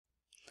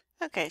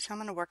Okay, so I'm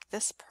going to work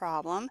this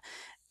problem.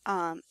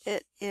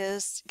 It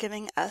is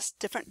giving us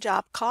different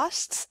job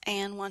costs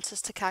and wants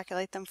us to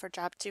calculate them for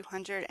job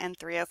 200 and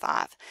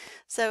 305.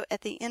 So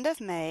at the end of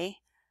May,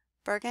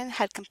 Bergen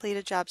had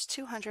completed jobs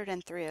 200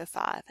 and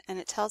 305, and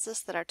it tells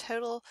us that our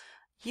total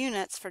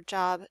units for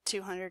job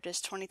 200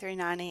 is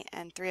 2390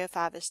 and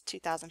 305 is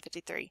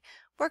 2053.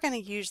 We're going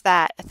to use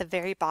that at the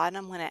very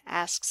bottom when it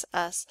asks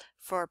us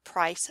for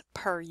price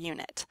per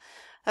unit.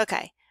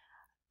 Okay.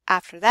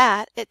 After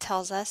that, it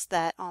tells us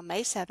that on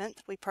May 7th,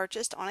 we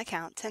purchased on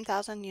account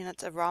 10,000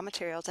 units of raw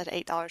materials at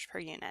 $8 per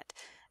unit.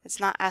 It's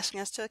not asking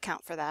us to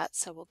account for that,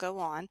 so we'll go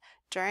on.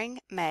 During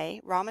May,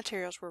 raw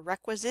materials were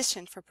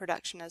requisitioned for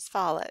production as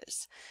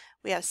follows.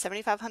 We have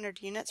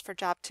 7,500 units for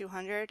job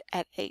 200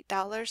 at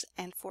 $8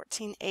 and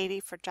 1,480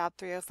 for job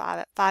 305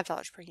 at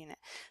 $5 per unit.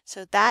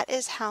 So that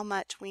is how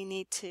much we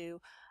need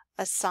to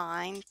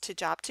assign to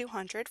job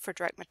 200 for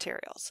direct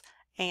materials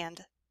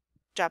and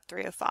job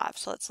 305.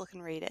 So let's look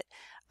and read it.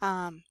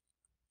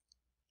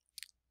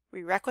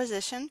 We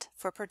requisitioned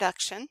for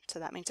production, so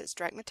that means it's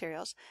direct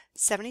materials,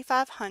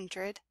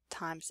 7,500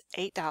 times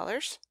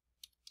 $8.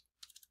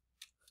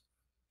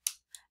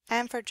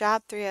 And for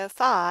job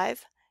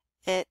 305,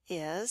 it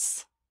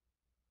is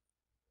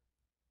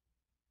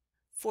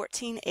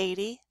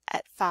 1,480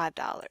 at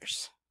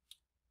 $5.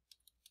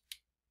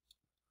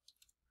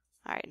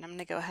 All right, and I'm going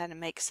to go ahead and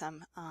make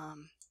some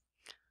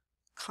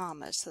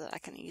commas so that I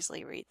can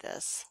easily read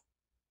this.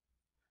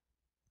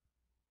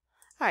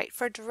 All right,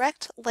 for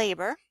direct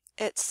labor,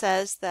 it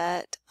says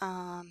that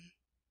I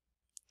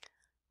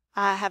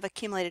have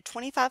accumulated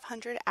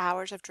 2,500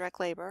 hours of direct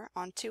labor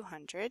on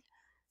 200,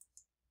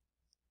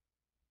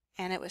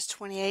 and it was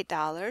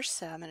 $28.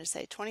 So I'm going to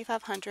say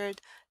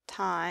 2,500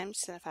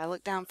 times, and if I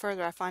look down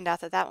further, I find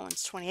out that that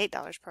one's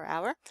 $28 per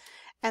hour.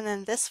 And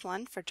then this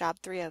one for job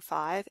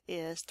 305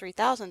 is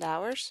 3,000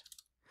 hours,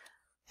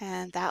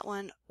 and that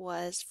one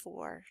was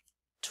for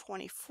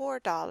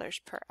 $24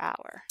 per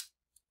hour.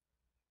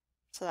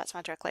 So that's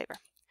my direct labor.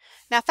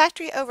 Now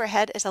factory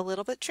overhead is a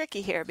little bit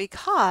tricky here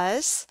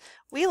because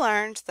we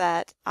learned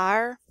that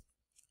our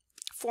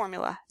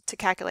formula to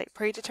calculate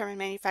predetermined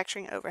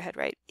manufacturing overhead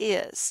rate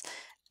is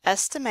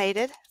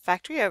estimated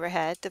factory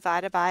overhead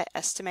divided by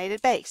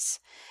estimated base.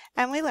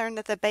 And we learned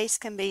that the base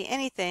can be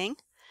anything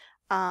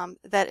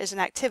that is an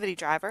activity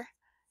driver.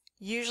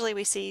 Usually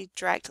we see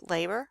direct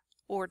labor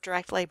or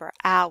direct labor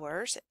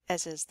hours,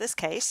 as is this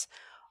case,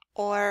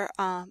 or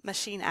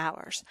machine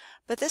hours.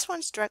 But this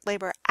one's direct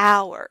labor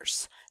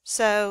hours.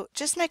 So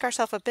just make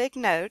ourselves a big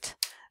note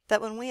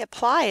that when we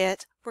apply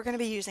it, we're going to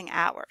be using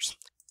hours.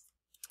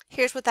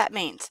 Here's what that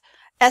means.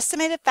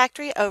 Estimated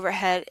factory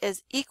overhead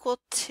is equal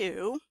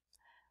to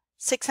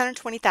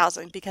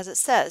 620,000 because it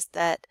says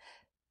that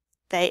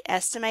they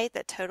estimate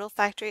that total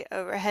factory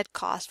overhead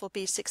cost will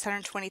be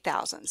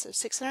 620,000. So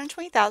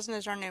 620,000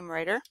 is our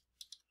numerator.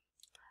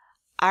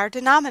 Our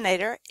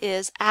denominator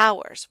is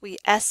hours. We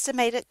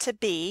estimate it to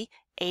be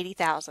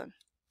 80,000.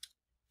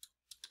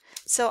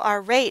 So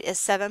our rate is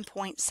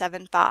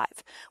 7.75.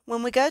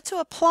 When we go to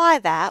apply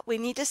that, we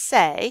need to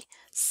say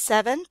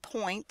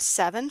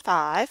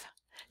 7.75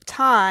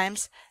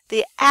 times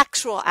the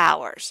actual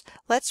hours.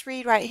 Let's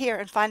read right here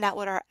and find out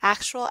what our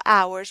actual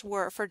hours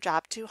were for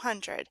job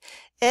 200.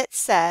 It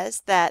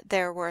says that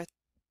there were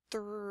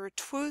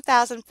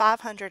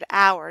 2,500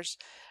 hours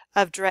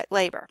of direct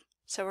labor.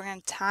 So we're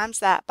going to times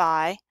that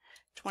by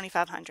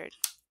 2,500.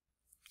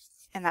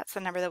 And that's the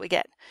number that we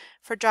get.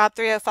 For job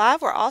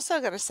 305, we're also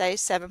going to say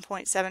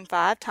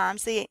 7.75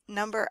 times the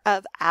number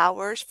of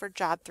hours for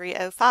job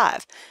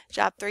 305.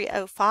 Job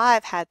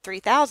 305 had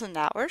 3,000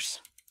 hours,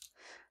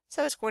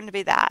 so it's going to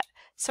be that.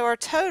 So our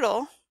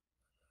total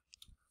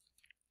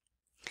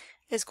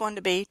is going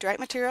to be direct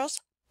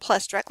materials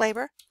plus direct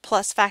labor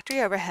plus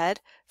factory overhead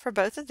for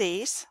both of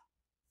these.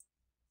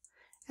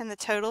 And the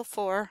total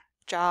for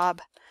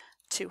job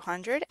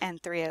 200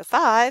 and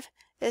 305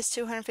 is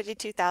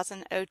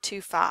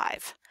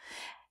 252,025.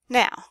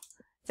 Now,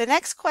 the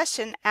next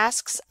question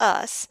asks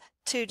us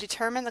to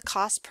determine the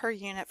cost per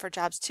unit for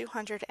jobs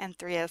 200 and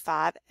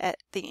 305 at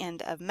the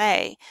end of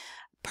May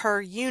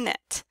per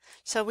unit.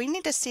 So we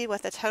need to see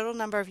what the total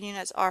number of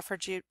units are for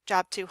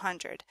job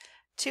 200.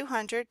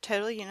 200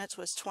 total units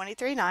was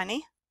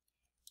 2,390,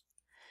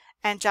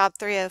 and job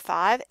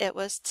 305 it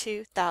was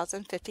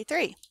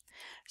 2,053.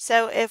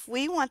 So if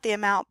we want the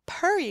amount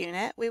per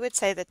unit, we would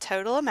say the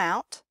total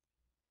amount,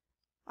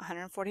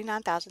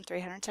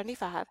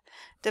 149,375,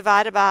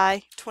 divided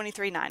by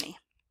 2,390.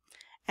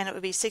 And it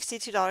would be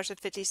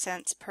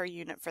 $62.50 per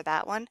unit for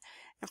that one.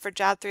 And for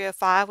job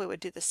 305, we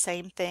would do the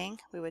same thing.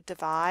 We would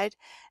divide,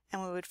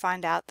 and we would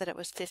find out that it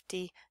was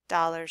 $50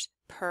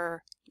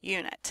 per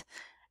unit.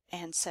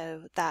 And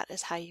so that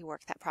is how you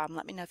work that problem.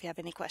 Let me know if you have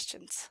any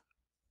questions.